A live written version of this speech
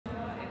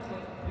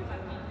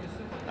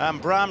And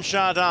Bram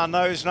Chardon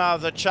knows now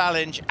the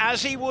challenge,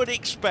 as he would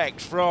expect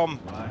from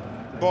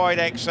Boyd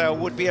XL,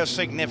 would be a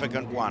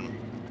significant one.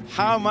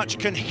 How much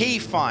can he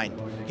find?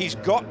 He's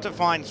got to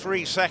find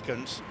 3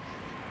 seconds.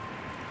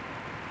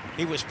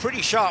 He was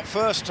pretty sharp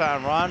first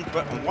time round,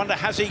 but I wonder,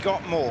 has he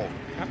got more?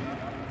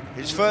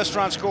 His first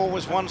round score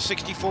was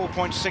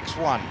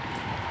 164.61.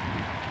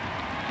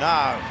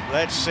 Now,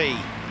 let's see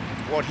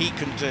what he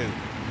can do.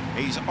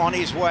 He's on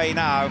his way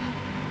now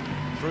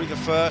through the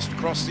first,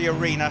 across the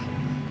arena.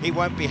 He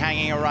won't be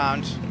hanging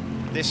around.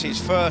 This is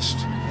first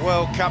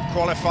World Cup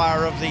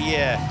qualifier of the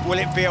year. Will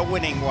it be a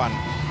winning one?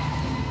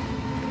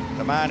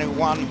 The man who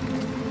won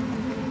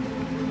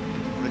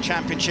the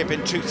championship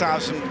in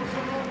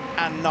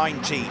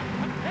 2019.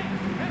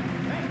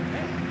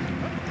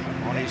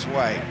 On his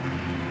way,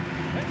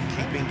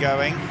 keeping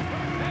going.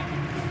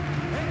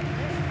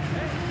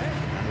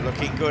 And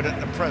looking good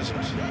at the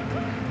present.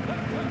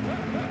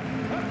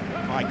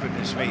 My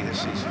goodness me,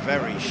 this is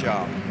very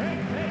sharp.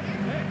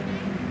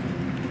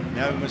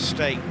 No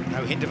mistake,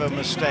 no hint of a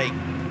mistake.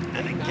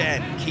 And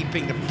again,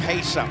 keeping the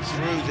pace up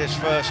through this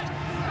first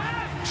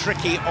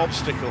tricky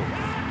obstacle.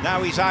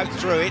 Now he's out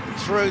through it,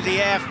 through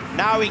the air.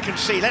 Now he can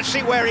see. Let's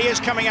see where he is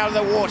coming out of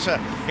the water.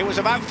 It was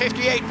about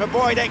 58 for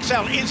Boyd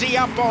XL. Is he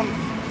up on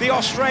the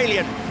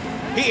Australian?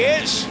 He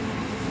is.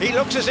 He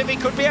looks as if he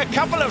could be a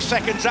couple of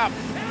seconds up.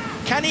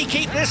 Can he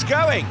keep this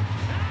going?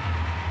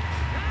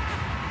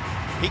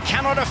 He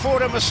cannot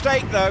afford a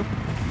mistake, though.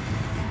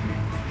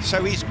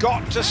 So he's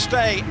got to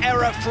stay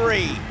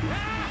error-free.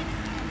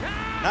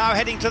 Now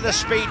heading to the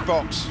speed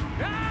box.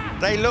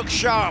 They look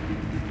sharp.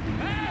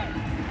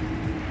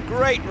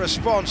 Great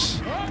response.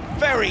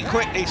 Very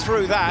quickly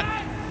through that.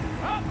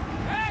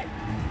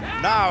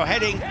 Now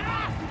heading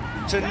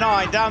to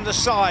 9 down the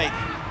side.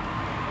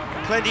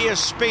 Plenty of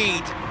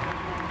speed.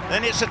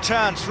 Then it's a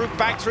turn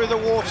back through the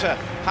water.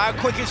 How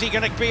quick is he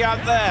going to be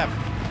out there?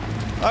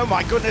 Oh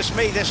my goodness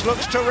me, this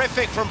looks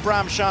terrific from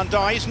Bram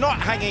Chardon. He's not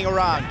hanging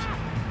around.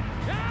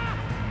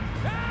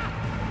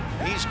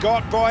 He's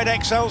got Boyd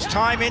XL's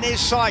time in his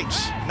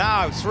sights.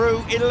 Now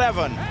through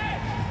 11.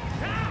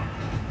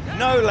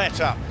 No let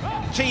up.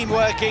 Team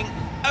working,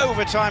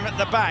 overtime at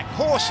the back.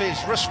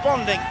 Horses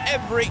responding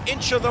every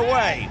inch of the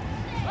way.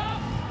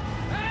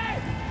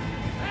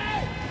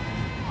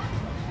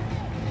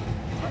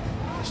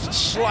 Just a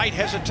slight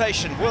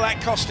hesitation. Will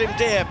that cost him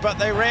dear? But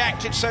they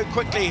reacted so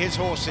quickly, his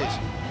horses.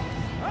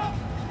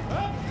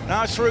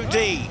 Now through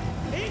D.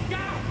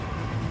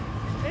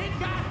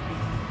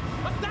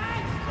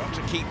 Got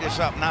to keep this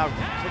up now.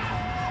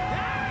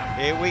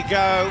 Here we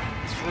go,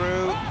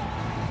 through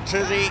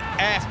to the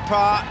F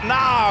part.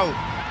 Now!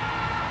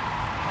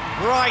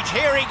 Right,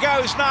 here he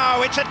goes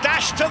now. It's a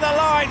dash to the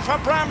line for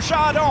Bram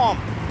Chardon.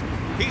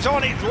 He's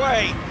on his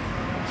way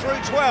through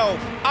 12.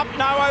 Up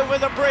now over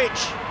the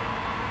bridge.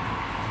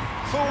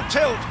 Full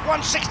tilt,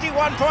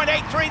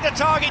 161.83 the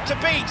target to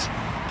beat.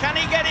 Can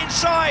he get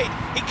inside?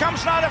 He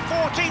comes now to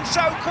 14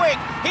 so quick.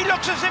 He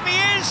looks as if he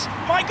is.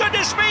 My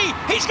goodness me,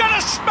 he's going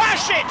to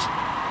smash it.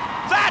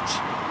 That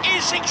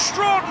is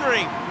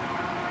extraordinary.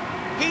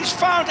 He's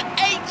found 8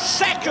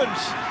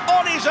 seconds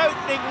on his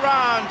opening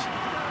round.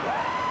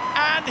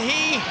 And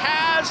he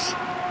has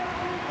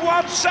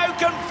won so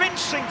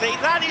convincingly.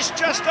 That is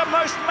just the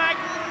most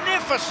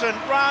magnificent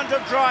round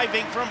of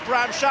driving from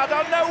Bram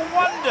Chardon. No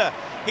wonder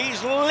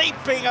he's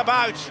leaping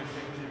about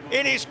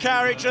in his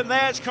carriage, and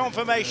there's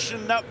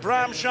confirmation that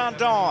Bram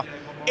Chardon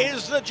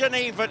is the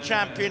Geneva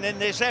champion in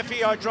this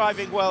FEI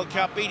Driving World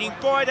Cup, beating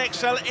Boyd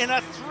XL in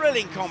a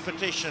thrilling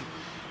competition,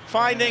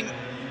 finding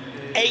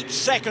 8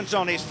 seconds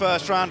on his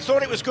first round.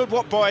 Thought it was good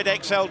what Boyd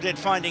XL did,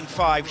 finding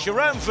 5.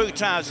 Jérôme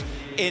Voutaz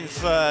in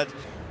third.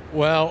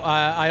 Well,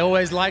 I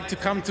always like to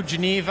come to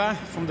Geneva.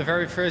 From the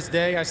very first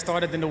day I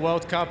started in the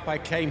World Cup, I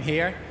came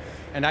here,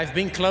 and I've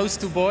been close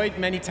to Boyd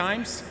many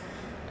times.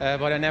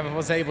 But I never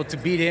was able to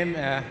beat him.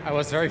 I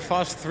was very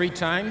fast 3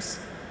 times,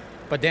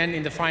 but then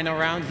in the final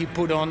round he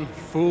put on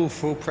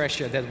full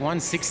pressure. That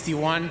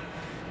 161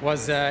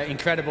 was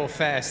incredible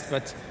fast,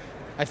 but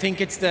I think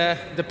it's the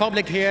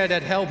public here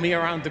that helped me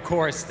around the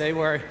course. They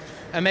were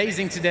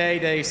amazing today.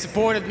 They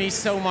supported me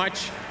so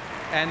much,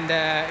 and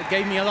it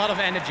gave me a lot of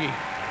energy.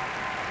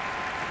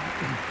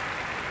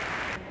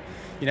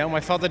 You know,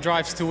 my father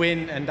drives to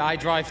win and I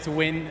drive to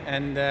win,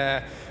 and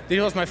this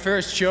was my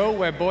first show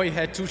where Boyd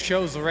had 2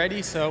 shows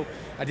already, so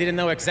I didn't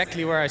know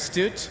exactly where I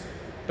stood,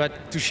 but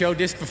to show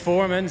this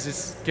performance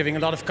is giving a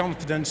lot of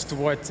confidence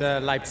toward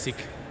Leipzig.